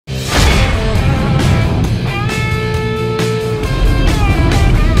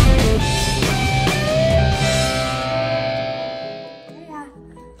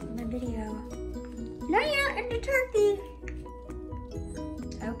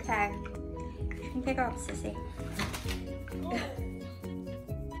tag. You pick her up, sissy.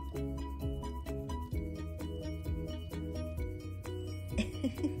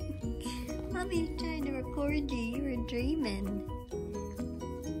 Mommy's trying to record you. You were dreaming.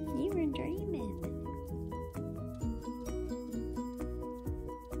 You were dreaming.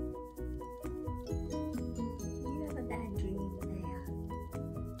 You have a bad dream, Leia.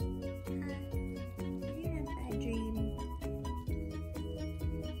 Huh? You have a bad dream.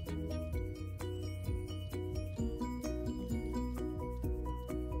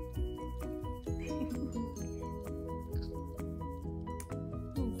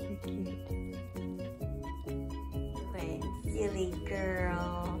 Silly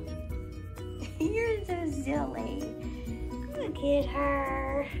girl. You're so silly. Look at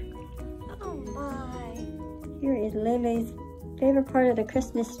her. Oh my. Here is Lele's favorite part of the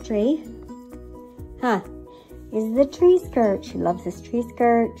Christmas tree. Huh. Is the tree skirt. She loves this tree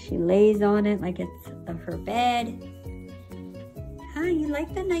skirt. She lays on it like it's her bed. Huh, you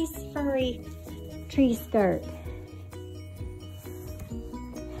like the nice furry tree skirt.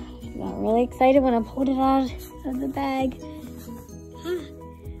 She got really excited when I pulled it out of the bag. Huh.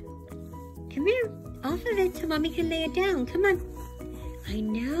 Come here, off of it so Mommy can lay it down. Come on. I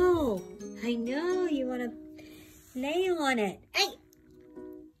know you want to lay on it. Hey!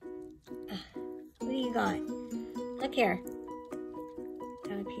 What do you got? Look here.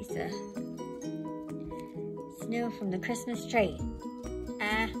 Got a piece of snow from the Christmas tree.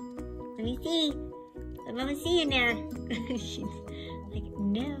 Let me see. Let Mama see it now. She's like,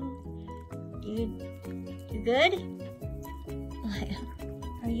 no. You good?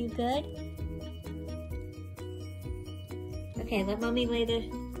 Are you good? Okay, let Mommy look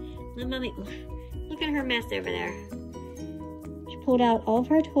at her mess over there. She pulled out all of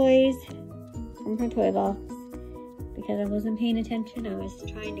her toys from her toy box because I wasn't paying attention. I was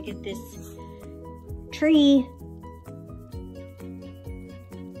trying to get this tree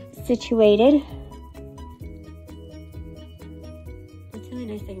situated. That's the really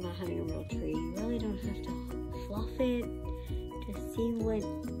nice thing about having a real tree. You really don't have to fluff it to see what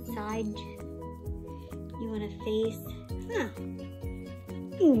side you want to face. Huh.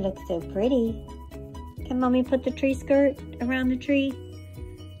 You look so pretty. Can Mommy put the tree skirt around the tree?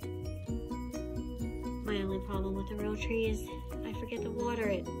 My only problem with the real tree is I forget to water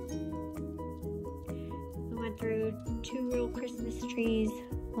it. We went through 2 real Christmas trees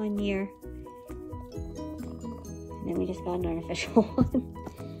one year. And then we just got an artificial one.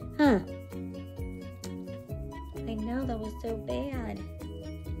 Huh. I know, that was so bad.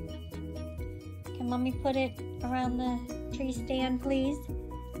 Can Mommy put it around the tree stand, please?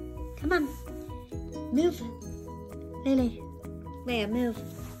 Come on. Move. Leia, move.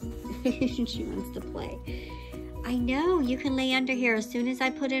 She wants to play. I know, you can lay under here as soon as I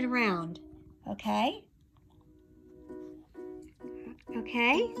put it around. Okay?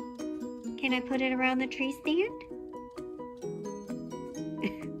 Okay? Can I put it around the tree stand?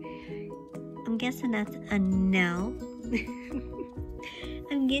 I'm guessing that's a no.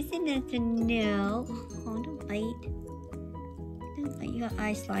 I'm guessing that's a no. Oh, don't bite. Don't bite. You got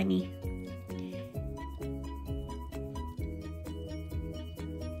eye slimy.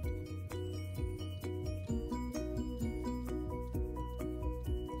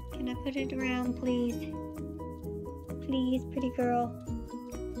 Can I put it around, please? Please, pretty girl.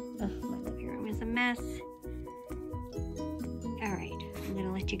 Oh, my living room is a mess. Alright, I'm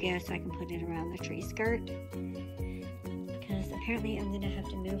gonna let you go so I can put it around the tree skirt. Because apparently I'm gonna have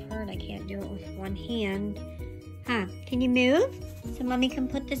to move her and I can't do it with one hand. Huh, can you move? So Mommy can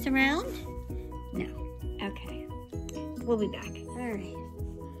put this around? No. Okay. We'll be back. Alright.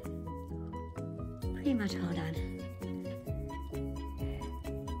 Pretty much all done.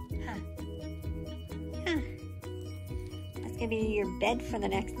 Gonna be your bed for the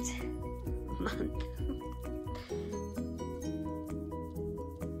next month.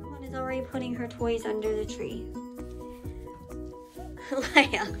 Someone is already putting her toys under the tree.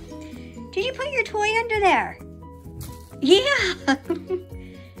 Leia, did you put your toy under there? Yeah.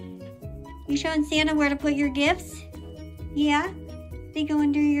 You showing Santa where to put your gifts? Yeah? They go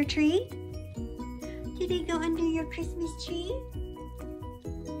under your tree? Do they go under your Christmas tree?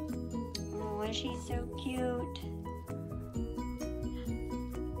 Oh, she's so cute.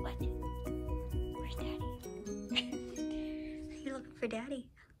 For Daddy.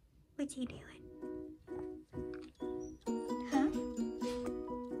 What's he doing? Huh?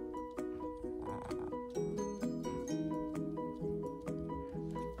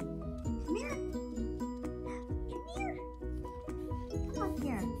 Come here. Come here. Come up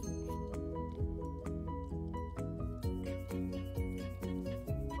here.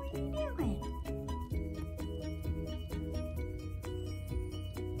 Where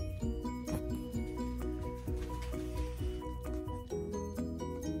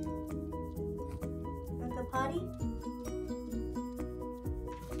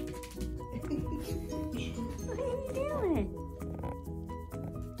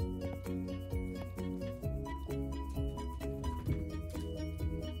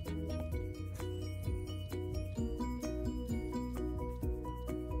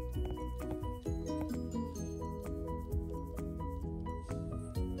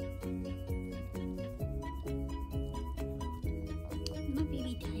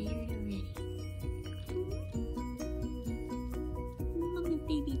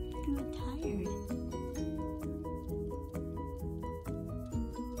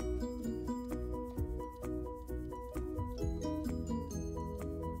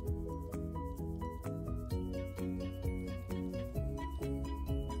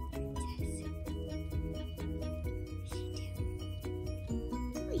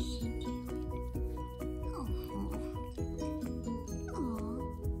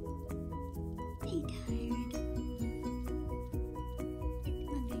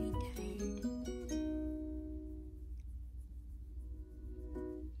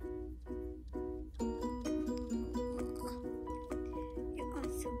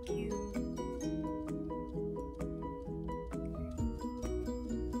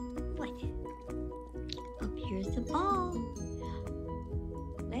It's a ball.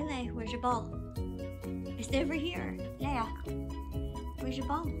 Leia, where's your ball? It's over here. Leia, where's your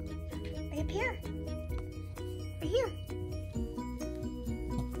ball? Right up here. Right here.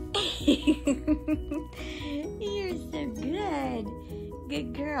 You're so good.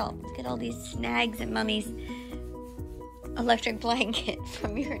 Good girl. Look at all these snags in Mommy's electric blanket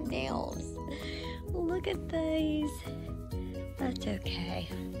from your nails. Look at these. That's okay.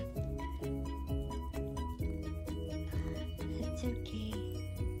 That's okay.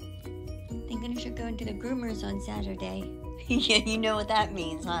 Thinking I should go into the groomers on Saturday. Yeah, you know what that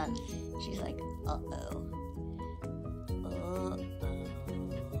means, huh? She's like, uh-oh. Uh-oh.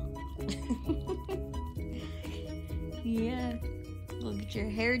 Yeah. We'll get your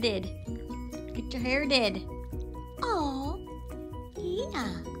hair did. Get your hair did. Oh,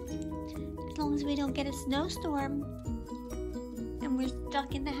 yeah. As long as we don't get a snowstorm and we're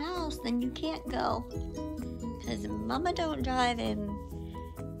stuck in the house, then you can't go. Because Mama don't drive in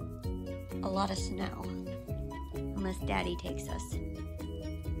a lot of snow. Unless Daddy takes us.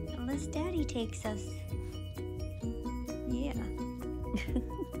 Unless Daddy takes us. Yeah.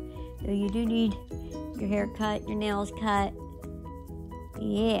 So you do need your hair cut, your nails cut.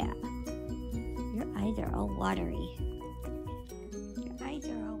 Yeah. Your eyes are all watery. Your eyes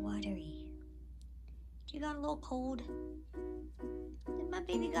are all watery. You got a little cold? Did my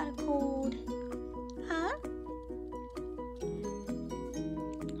baby got a cold? Huh?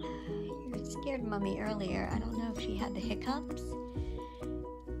 You scared Mommy earlier. I don't know if she had the hiccups.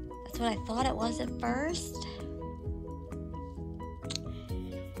 That's what I thought it was at first.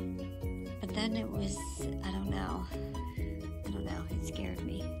 But then it was, I don't know. It scared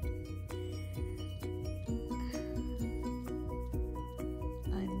me.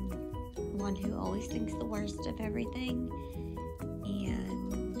 I'm one who always thinks the worst of everything.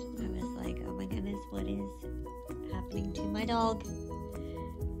 And I was like, oh my goodness, what is happening to my dog?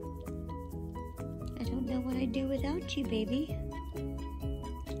 I don't know what I'd do without you, baby.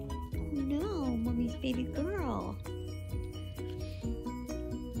 Oh no, Mommy's baby girl.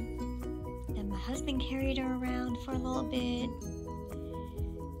 And my husband carried her around for a little bit.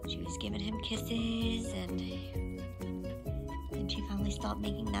 She was giving him kisses, and she finally stopped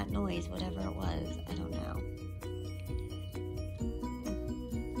making that noise, whatever it was. I don't know.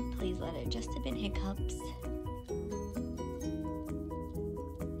 Please let it just have been hiccups.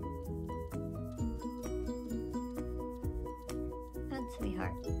 That's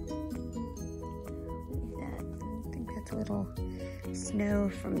sweetheart. What is that? I think that's a little snow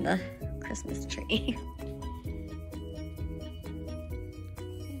from the Christmas tree.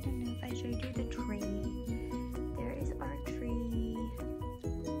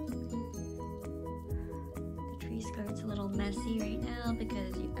 Skirt's a little messy right now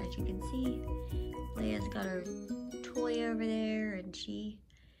because, as you can see, Leia's got her toy over there and she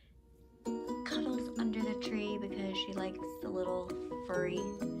cuddles under the tree because she likes the little furry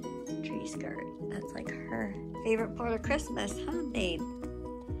tree skirt. That's like her favorite part of Christmas, huh, babe?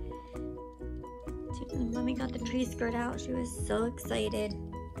 So when Mommy got the tree skirt out, she was so excited.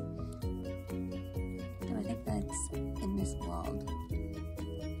 So I think that's in this vlog.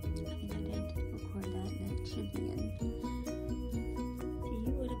 Should be in. So you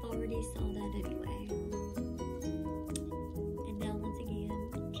would have already saw that anyway. And now once again,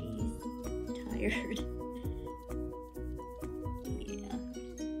 she's tired.